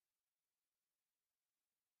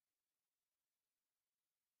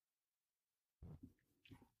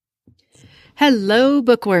Hello,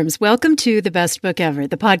 bookworms. Welcome to The Best Book Ever,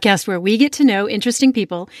 the podcast where we get to know interesting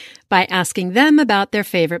people by asking them about their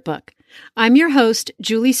favorite book. I'm your host,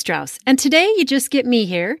 Julie Strauss, and today you just get me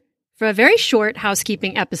here for a very short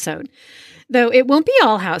housekeeping episode. Though it won't be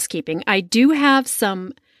all housekeeping, I do have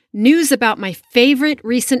some news about my favorite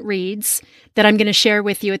recent reads that I'm going to share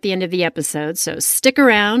with you at the end of the episode, so stick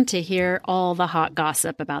around to hear all the hot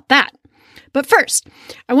gossip about that. But first,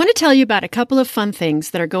 I want to tell you about a couple of fun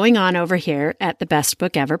things that are going on over here at the Best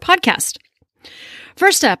Book Ever podcast.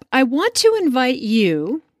 First up, I want to invite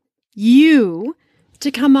you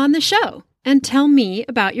to come on the show and tell me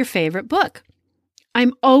about your favorite book.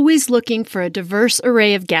 I'm always looking for a diverse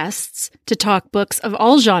array of guests to talk books of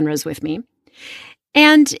all genres with me.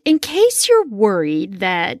 And in case you're worried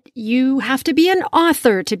that you have to be an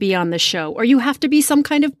author to be on the show, or you have to be some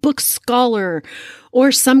kind of book scholar,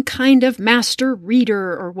 or some kind of master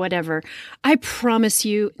reader, or whatever, I promise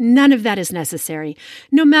you none of that is necessary.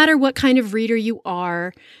 No matter what kind of reader you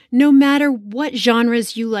are, no matter what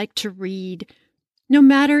genres you like to read, no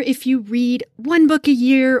matter if you read one book a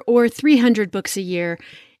year or 300 books a year,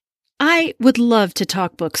 I would love to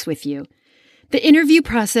talk books with you. The interview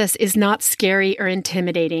process is not scary or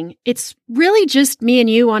intimidating. It's really just me and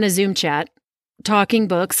you on a Zoom chat, talking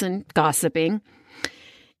books and gossiping.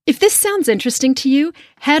 If this sounds interesting to you,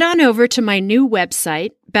 head on over to my new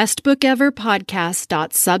website,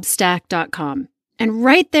 bestbookeverpodcast.substack.com. And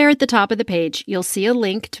right there at the top of the page, you'll see a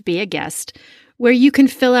link to be a guest where you can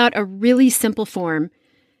fill out a really simple form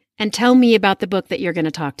and tell me about the book that you're going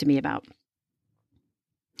to talk to me about.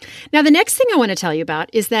 Now, the next thing I want to tell you about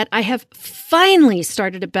is that I have finally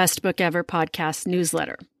started a Best Book Ever podcast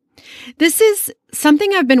newsletter. This is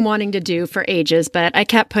something I've been wanting to do for ages, but I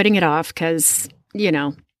kept putting it off because,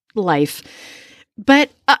 life. But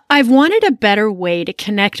I've wanted a better way to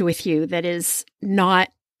connect with you that is not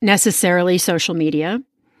necessarily social media.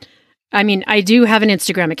 I mean, I do have an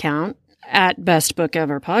Instagram account at Best Book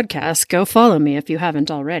Ever Podcast. Go follow me if you haven't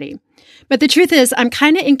already. But the truth is, I'm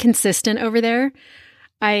kind of inconsistent over there.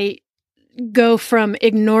 I go from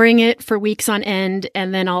ignoring it for weeks on end,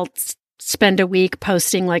 and then I'll spend a week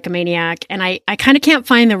posting like a maniac. And I kind of can't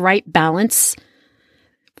find the right balance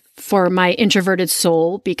for my introverted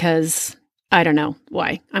soul because I don't know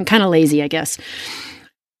why. I'm kind of lazy, I guess.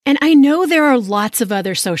 And I know there are lots of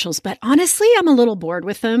other socials, but honestly, I'm a little bored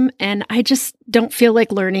with them. And I just don't feel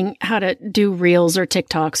like learning how to do reels or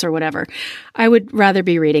TikToks or whatever. I would rather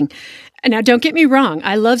be reading. Now, don't get me wrong.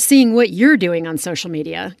 I love seeing what you're doing on social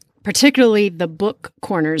media, particularly the book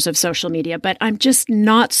corners of social media, but I'm just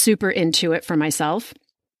not super into it for myself.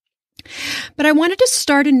 But I wanted to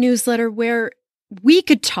start a newsletter where we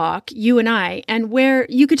could talk, you and I, and where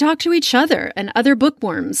you could talk to each other and other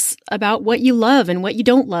bookworms about what you love and what you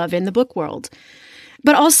don't love in the book world.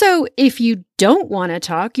 But also, if you don't want to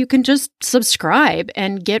talk, you can just subscribe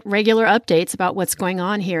and get regular updates about what's going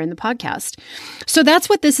on here in the podcast. So that's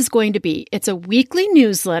what this is going to be. It's a weekly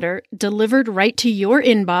newsletter delivered right to your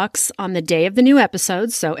inbox on the day of the new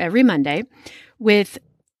episode, so every Monday, with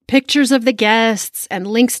pictures of the guests and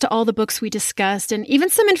links to all the books we discussed, and even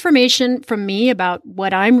some information from me about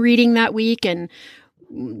what I'm reading that week and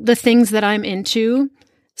the things that I'm into,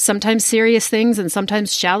 sometimes serious things and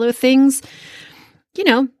sometimes shallow things.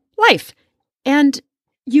 Life. And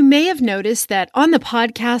you may have noticed that on the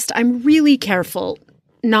podcast, I'm really careful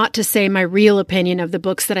not to say my real opinion of the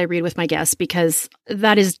books that I read with my guests, because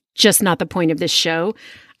that is just not the point of this show.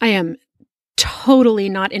 I am totally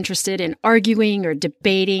not interested in arguing or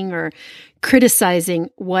debating or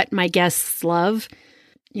criticizing what my guests love.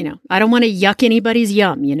 I don't want to yuck anybody's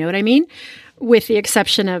yum, you know what I mean? With the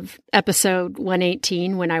exception of episode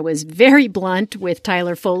 118, when I was very blunt with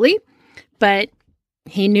Tyler Foley, but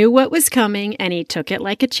he knew what was coming and he took it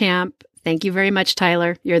like a champ. Thank you very much,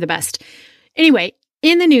 Tyler. You're the best. Anyway,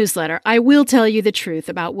 in the newsletter, I will tell you the truth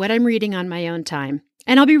about what I'm reading on my own time.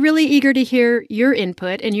 And I'll be really eager to hear your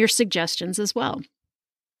input and your suggestions as well.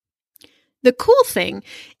 The cool thing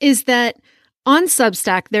is that on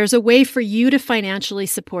Substack, there's a way for you to financially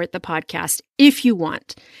support the podcast if you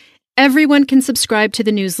want. Everyone can subscribe to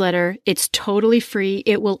the newsletter. It's totally free.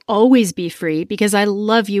 It will always be free because I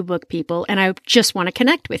love you book people and I just want to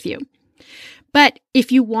connect with you. But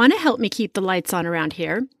if you want to help me keep the lights on around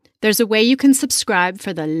here, there's a way you can subscribe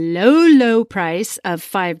for the low price of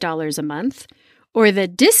 $5 a month or the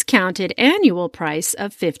discounted annual price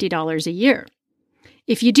of $50 a year.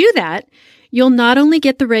 If you do that, you'll not only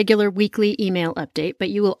get the regular weekly email update, but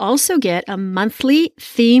you will also get a monthly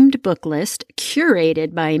themed book list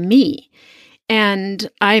curated by me. And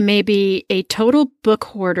I may be a total book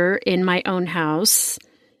hoarder in my own house,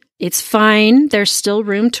 It's fine. There's still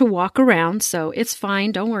room to walk around, so it's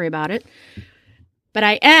fine. Don't worry about it. But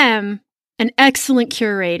I am an excellent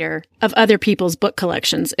curator of other people's book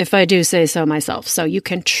collections, if I do say so myself. So you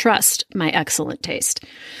can trust my excellent taste.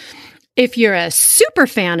 If you're a super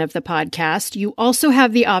fan of the podcast, you also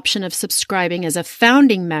have the option of subscribing as a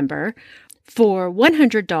founding member. For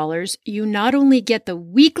 $100, you not only get the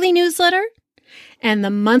weekly newsletter and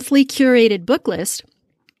the monthly curated book list,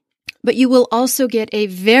 but you will also get a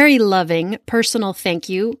very loving personal thank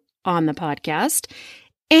you on the podcast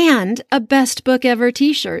and a best book ever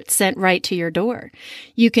t-shirt sent right to your door.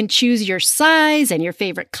 You can choose your size and your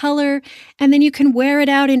favorite color, and then you can wear it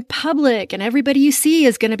out in public, and everybody you see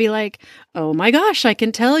is going to be like, oh my gosh, I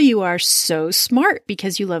can tell you are so smart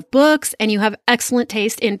because you love books and you have excellent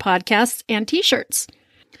taste in podcasts and t-shirts.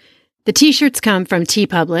 The t-shirts come from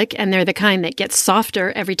TeePublic, and they're the kind that get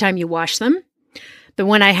softer every time you wash them. The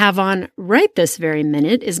one I have on right this very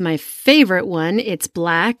minute is my favorite one. It's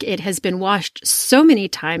black. It has been washed so many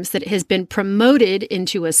times that it has been promoted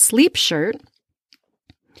into a sleep shirt,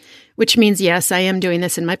 which means, yes, I am doing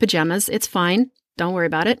this in my pajamas. It's fine. Don't worry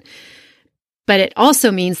about it. But it also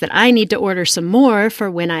means that I need to order some more for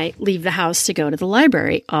when I leave the house to go to the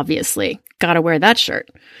library, obviously. Gotta wear that shirt.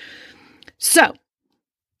 So,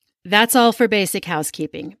 that's all for basic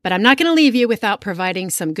housekeeping. But I'm not going to leave you without providing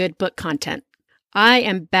some good book content. I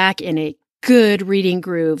am back in a good reading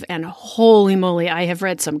groove, and holy moly, I have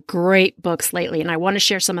read some great books lately, and I want to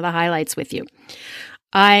share some of the highlights with you.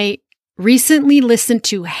 I recently listened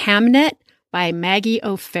to Hamnet by Maggie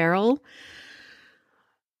O'Farrell.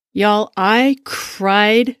 Y'all, I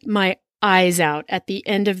cried my eyes out at the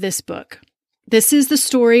end of this book. This is the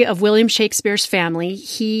story of William Shakespeare's family.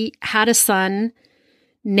 He had a son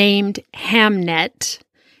named Hamnet.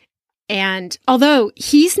 And although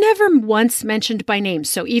he's never once mentioned by name,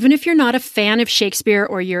 so even if you're not a fan of Shakespeare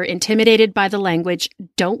or you're intimidated by the language,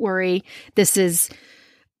 don't worry. This is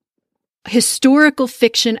historical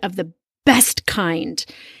fiction of the best kind.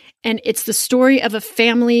 And it's the story of a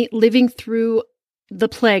family living through the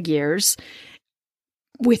plague years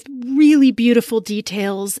with really beautiful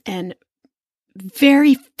details and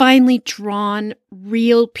very finely drawn,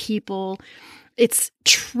 real people. It's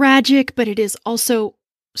tragic, but it is also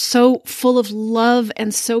so full of love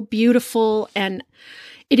and so beautiful, and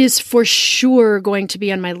it is for sure going to be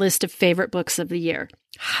on my list of favorite books of the year.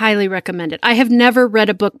 Highly recommend it. I have never read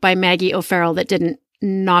a book by Maggie O'Farrell that didn't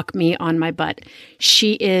knock me on my butt.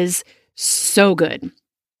 She is so good.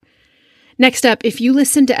 Next up, if you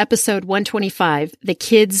listen to episode 125, the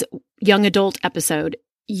kids' young adult episode,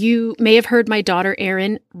 you may have heard my daughter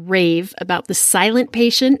Erin rave about The Silent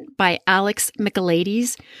Patient by Alex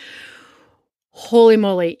Michaelides. Holy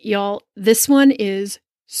moly, y'all, this one is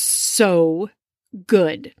so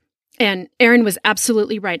good. And Erin was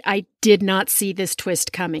absolutely right. I did not see this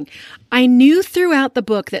twist coming. I knew throughout the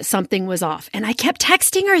book that something was off, and I kept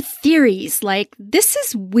texting her theories like, this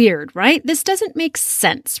is weird, right? This doesn't make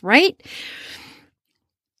sense, right?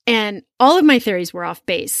 And all of my theories were off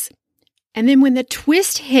base. And then when the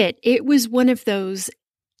twist hit, it was one of those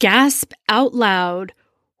gasp out loud,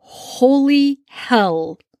 holy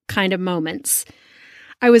hell kind of moments.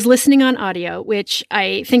 I was listening on audio, which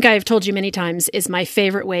I think I've told you many times is my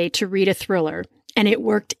favorite way to read a thriller. And it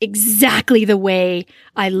worked exactly the way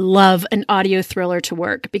I love an audio thriller to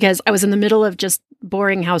work, because I was in the middle of just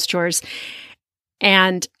boring house chores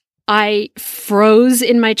and I froze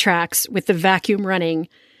in my tracks with the vacuum running,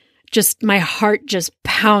 just my heart just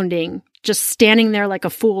pounding, just standing there like a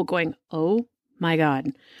fool going, oh my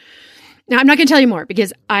God. Now, I'm not going to tell you more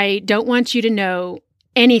because I don't want you to know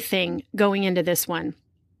anything going into this one.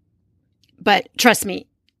 But trust me,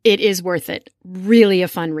 it is worth it. Really a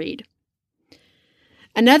fun read.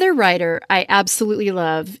 Another writer I absolutely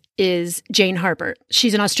love is Jane Harper.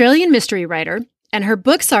 She's an Australian mystery writer, and her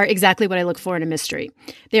books are exactly what I look for in a mystery.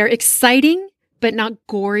 They're exciting, but not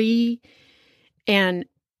gory, and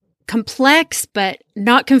complex, but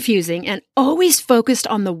not confusing, and always focused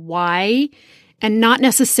on the why and not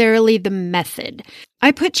necessarily the method.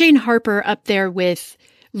 I put Jane Harper up there with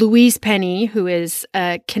Louise Penny, who is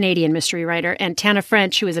a Canadian mystery writer, and Tana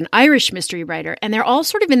French, who is an Irish mystery writer. And they're all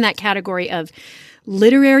sort of in that category of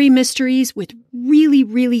literary mysteries with really,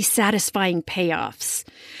 really satisfying payoffs.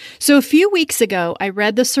 So a few weeks ago, I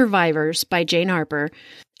read The Survivors by Jane Harper.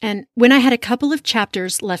 And when I had a couple of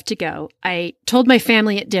chapters left to go, I told my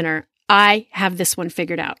family at dinner, I have this one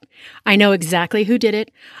figured out. I know exactly who did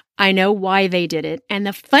it. I know why they did it. And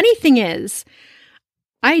the funny thing is,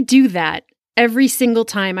 I do that every single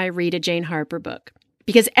time I read a Jane Harper book,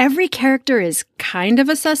 because every character is kind of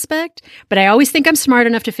a suspect, but I always think I'm smart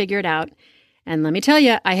enough to figure it out. And let me tell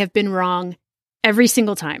you, I have been wrong every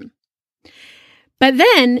single time. But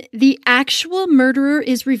then the actual murderer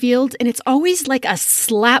is revealed, and it's always like a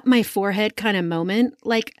slap my forehead kind of moment.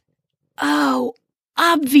 Like, oh,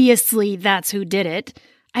 obviously that's who did it.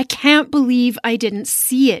 I can't believe I didn't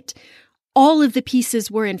see it. All of the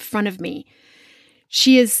pieces were in front of me.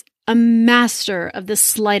 She is a master of the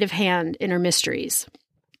sleight of hand in her mysteries.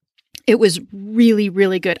 It was really,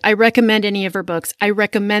 really good. I recommend any of her books. I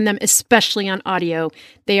recommend them especially on audio.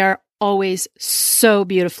 They are always so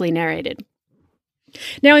beautifully narrated.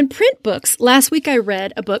 Now, in print books, last week I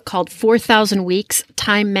read a book called 4,000 Weeks,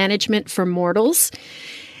 Time Management for Mortals.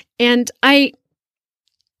 And I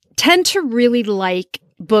tend to really like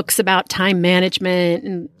books about time management,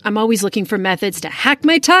 and I'm always looking for methods to hack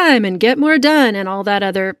my time and get more done and all that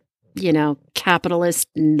other, capitalist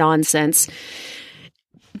nonsense.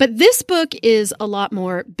 But this book is a lot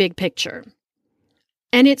more big picture.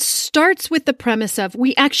 And it starts with the premise of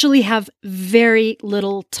we actually have very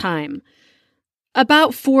little time.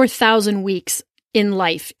 About 4,000 weeks in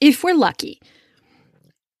life, if we're lucky.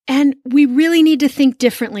 And we really need to think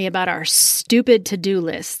differently about our stupid to-do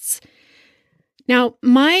lists. Now,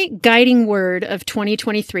 my guiding word of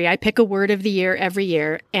 2023, I pick a word of the year every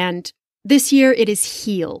year, and this year it is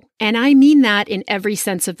heal. And I mean that in every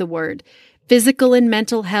sense of the word. Physical and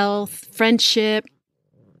mental health, friendship,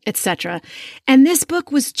 etc. And this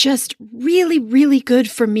book was just really, really good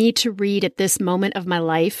for me to read at this moment of my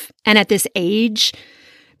life and at this age,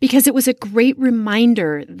 because it was a great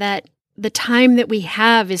reminder that the time that we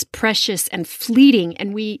have is precious and fleeting,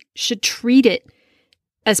 and we should treat it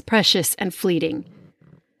as precious and fleeting.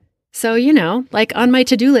 So, like on my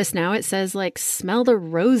to-do list now, it says smell the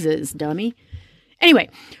roses, dummy. Anyway,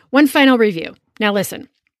 one final review. Now listen.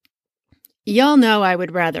 Y'all know I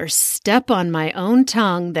would rather step on my own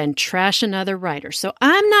tongue than trash another writer. So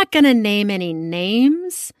I'm not going to name any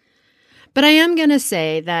names, but I am going to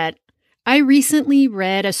say that I recently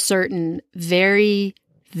read a certain very,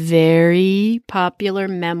 very popular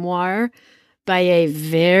memoir by a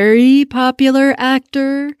very popular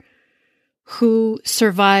actor who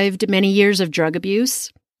survived many years of drug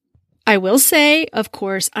abuse. I will say, of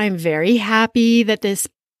course, I'm very happy that this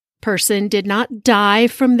person did not die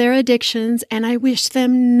from their addictions, and I wish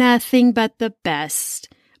them nothing but the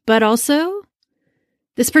best. But also,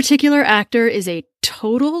 this particular actor is a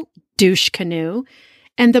total douche canoe,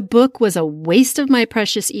 and the book was a waste of my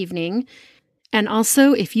precious evening. And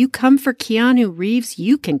also, if you come for Keanu Reeves,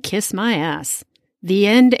 you can kiss my ass. The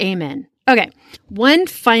end, amen. Okay, one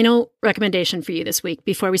final recommendation for you this week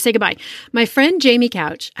before we say goodbye. My friend Jamie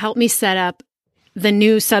Couch helped me set up the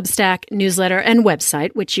new Substack newsletter and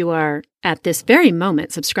website, which you are at this very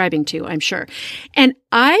moment subscribing to, I'm sure. And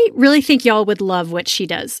I really think y'all would love what she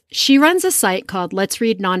does. She runs a site called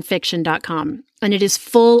letsreadnonfiction.com, and it is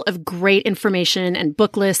full of great information and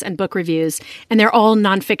book lists and book reviews, and they're all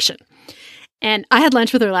nonfiction. And I had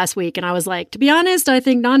lunch with her last week, and I was like, to be honest, I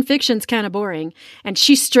think nonfiction's kind of boring. And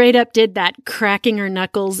she straight up did that cracking her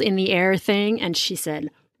knuckles in the air thing, and she said,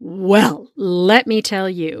 well, let me tell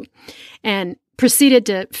you. And proceeded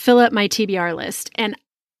to fill up my TBR list. And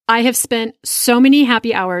I have spent so many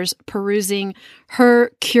happy hours perusing her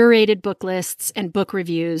curated book lists and book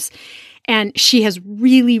reviews. And she has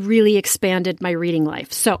really, really expanded my reading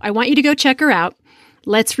life. So I want you to go check her out.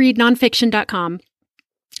 Letsreadnonfiction.com.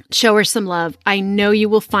 Show her some love. I know you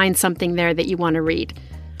will find something there that you want to read.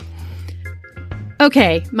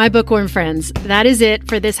 Okay, my bookworm friends, that is it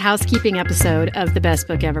for this housekeeping episode of the Best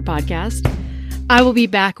Book Ever podcast. I will be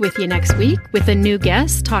back with you next week with a new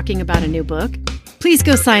guest talking about a new book. Please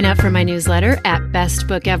go sign up for my newsletter at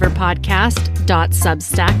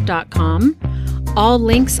bestbookeverpodcast.substack.com. All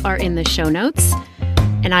links are in the show notes,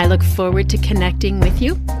 and I look forward to connecting with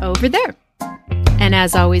you over there. And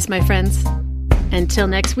as always, my friends, until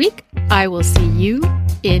next week, I will see you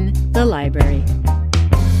in the library.